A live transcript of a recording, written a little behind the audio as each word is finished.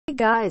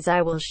guys,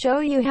 I will show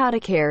you how to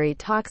carry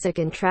toxic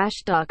and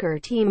trash talker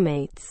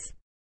teammates.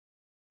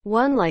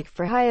 1 like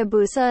for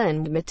Hayabusa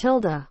and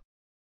Matilda.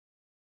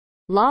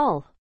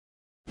 LOL.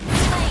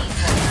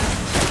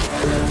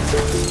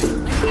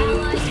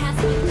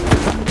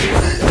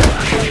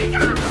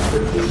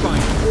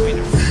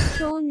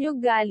 Chou nyo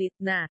galit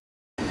na.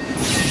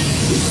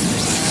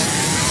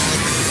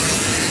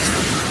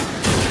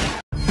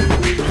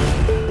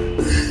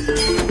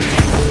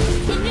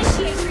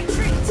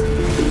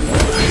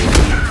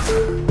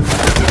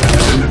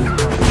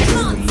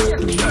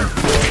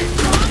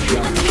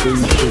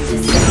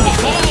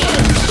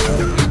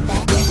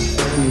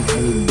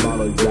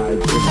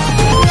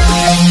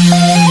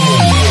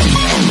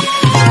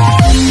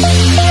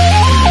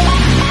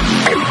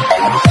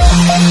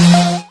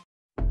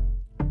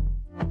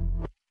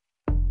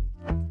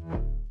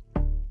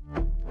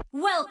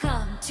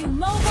 Welcome to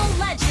Mobile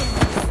Legends!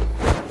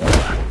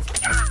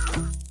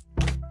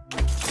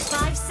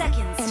 5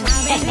 seconds to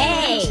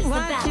Hey, the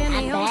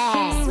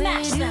battle.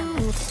 Smash them!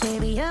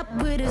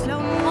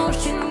 All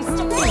troops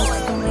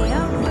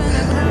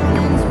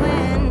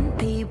When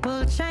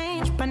people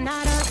change, but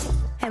not us.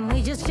 And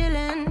we just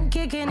chillin',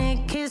 kicking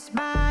it, kissed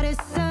by the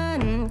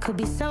sun. Could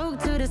be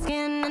soaked to the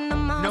skin in the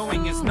morning.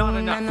 Knowing is not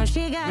enough. I know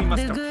she got We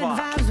must the good apply.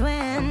 vibes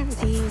when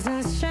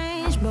seasons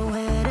change, but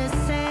we're the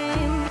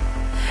same.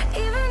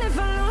 Even if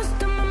I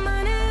lost all my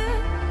money,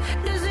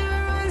 the zero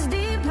runs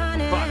deep,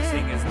 honey.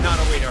 Boxing is not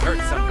a way to hurt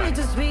And I don't somebody, need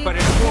to speak but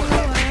it's more.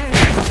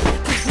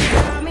 Cause you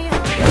got me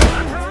home.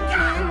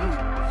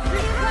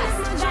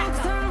 request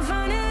backup. I'm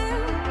funny.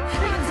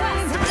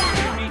 Request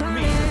backup. Beat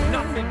me is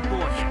nothing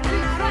for you.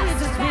 I don't need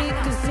to speak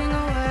a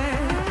single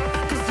word.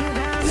 Cause you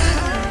got me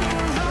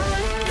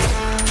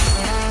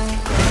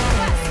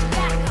Request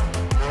backup.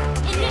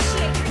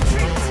 Initiate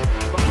retreat.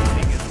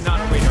 Boxing is not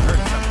a way to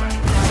hurt somebody,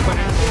 but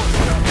it's more.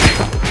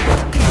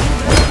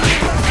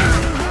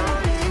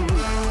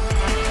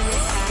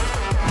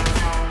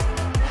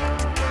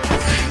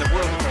 In the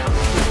world of kung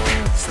fu,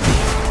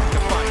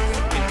 defiance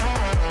of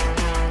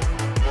winning.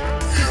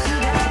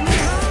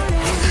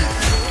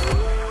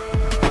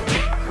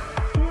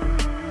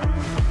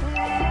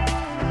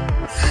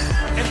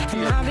 Empty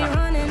your I'll be cup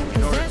running, in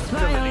cause order to that's fill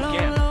why it I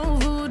again. low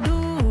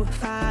voodoo.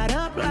 Fired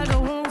up like a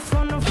wolf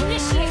on the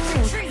Initiate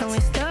floor. retreat. And we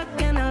stuck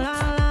in a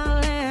la-la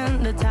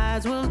land. The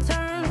tides will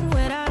turn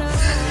without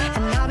us.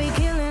 And I'll be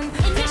killing.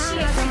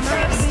 Initiate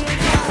retreat.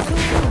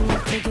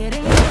 Take it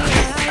in your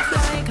life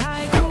like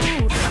haiku.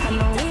 I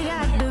know we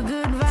got the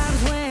good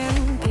vibes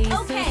when pieces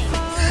Okay.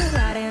 fall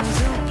right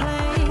into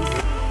place.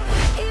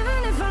 Even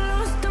if I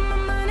lost all my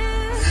money,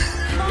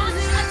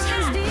 Launch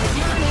attack.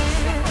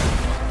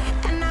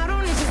 and I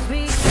don't need to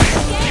speak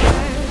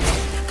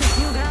cause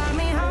you got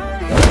me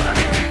hard.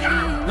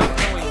 Not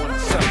knowing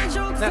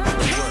oneself, that's the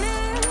worst.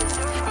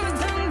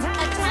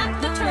 Attack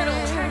the turtle.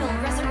 Turtle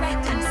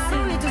resurrecting I don't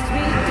soon. need to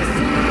speak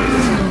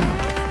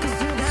cause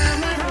you got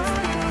me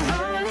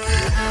hard.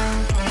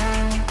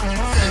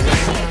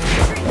 Initiate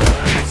retreat.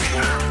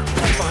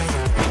 Defiance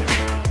of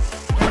winning.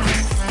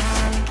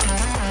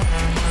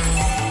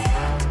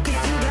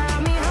 You got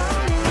me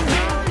hard.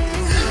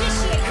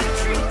 Initiate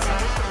retreat.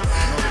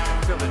 In order to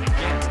fill it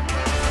again.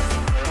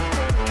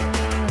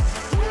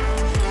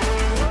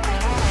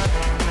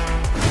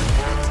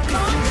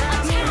 Launch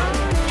attack.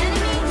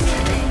 Enemy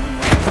missing.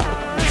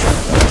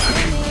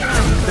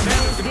 The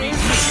man to beat me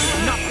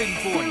is nothing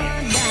for you.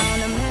 Attack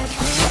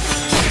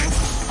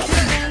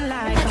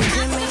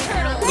the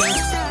turtle.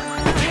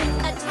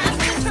 Attack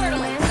the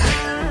turtle. Empty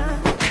your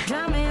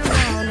cup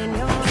in order to fill it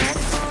again.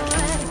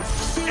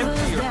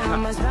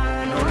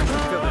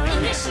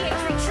 Initiate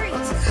retreat.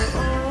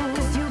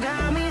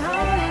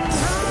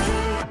 Launch attack.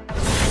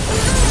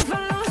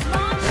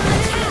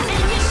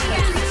 Initiate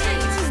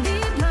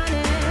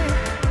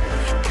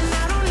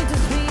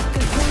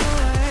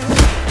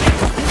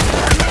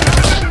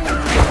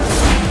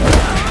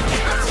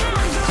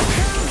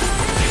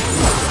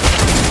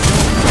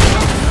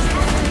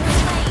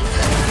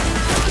retreat.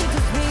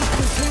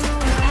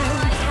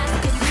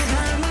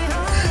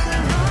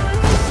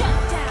 Shut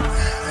down.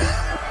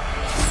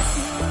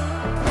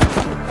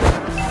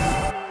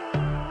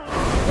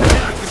 The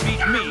man to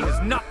beat me has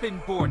not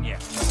been born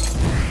yet.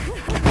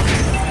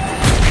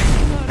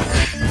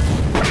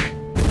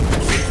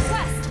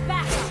 Request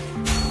backup.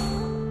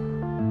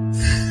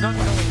 Not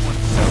knowing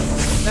oneself,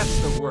 that's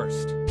the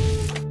worst.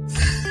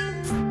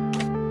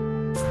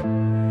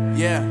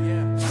 Yeah.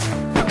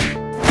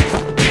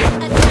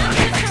 Attack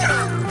the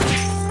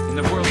turtle. In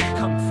the world of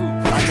kung fu,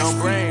 I know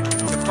brain.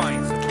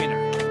 defiance of winner.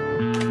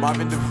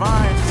 Marvin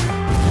Divine.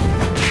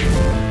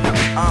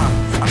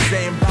 I'm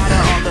saying bye to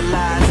all the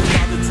lies and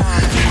all the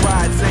times you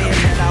cried, saying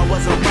that I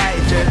wasn't right,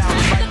 yet I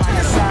was right by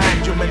your side.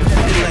 You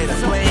manipulator,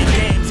 playing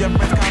games, your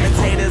friends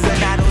commentators,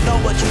 and I don't know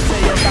what you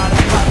say about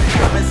our private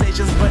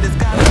conversations, but it's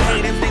got me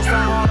hating thanks to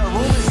all the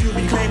rumors you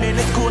be claiming.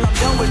 It's cool, I'm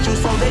done with you,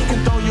 so they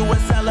can throw you a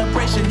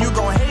celebration. You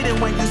gon' hate it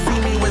when you see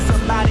me with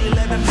somebody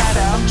living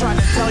better. I'm trying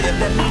to tell you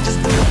that me just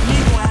doing me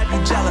gon' have you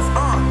jealous.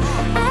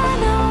 I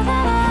know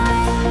that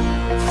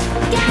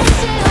I got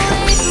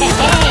to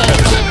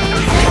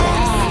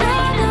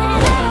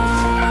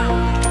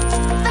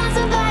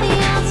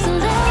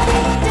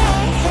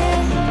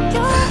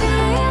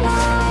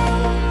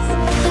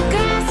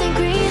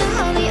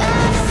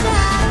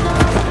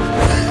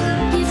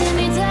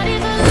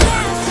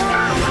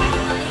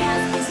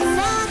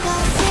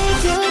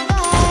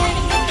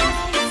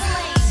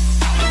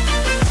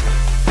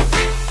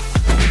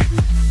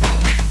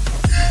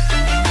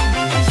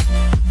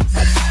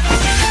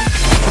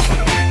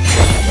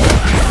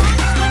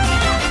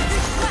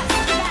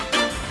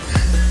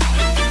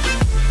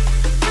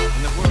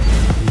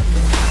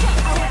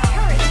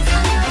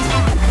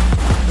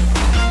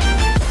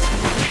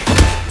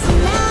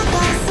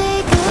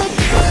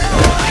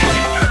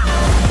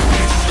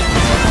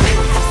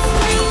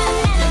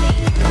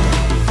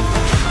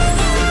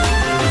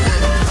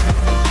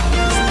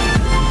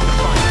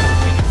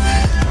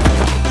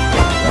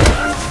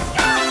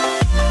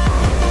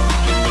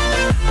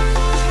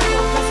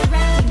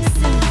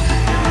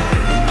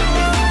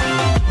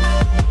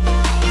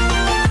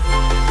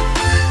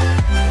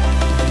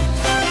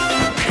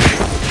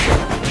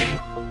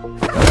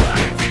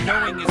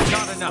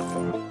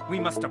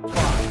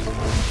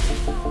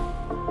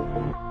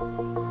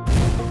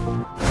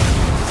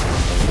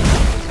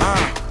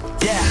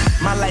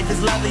my life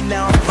is lovely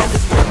now, I'm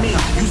focused with me.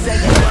 You say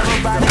you never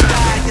ride or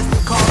die, I guess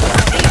the call of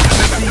me.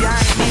 See, I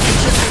ain't even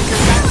tripping,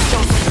 cause I was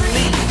chosen to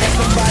lead. And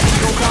somebody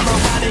gon' come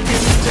around and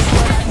give me just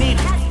what I need.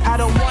 I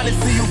don't wanna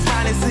see you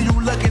finding, see you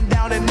looking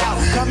down and out.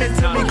 Coming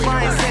to me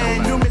crying,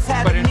 saying you miss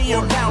having me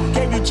around.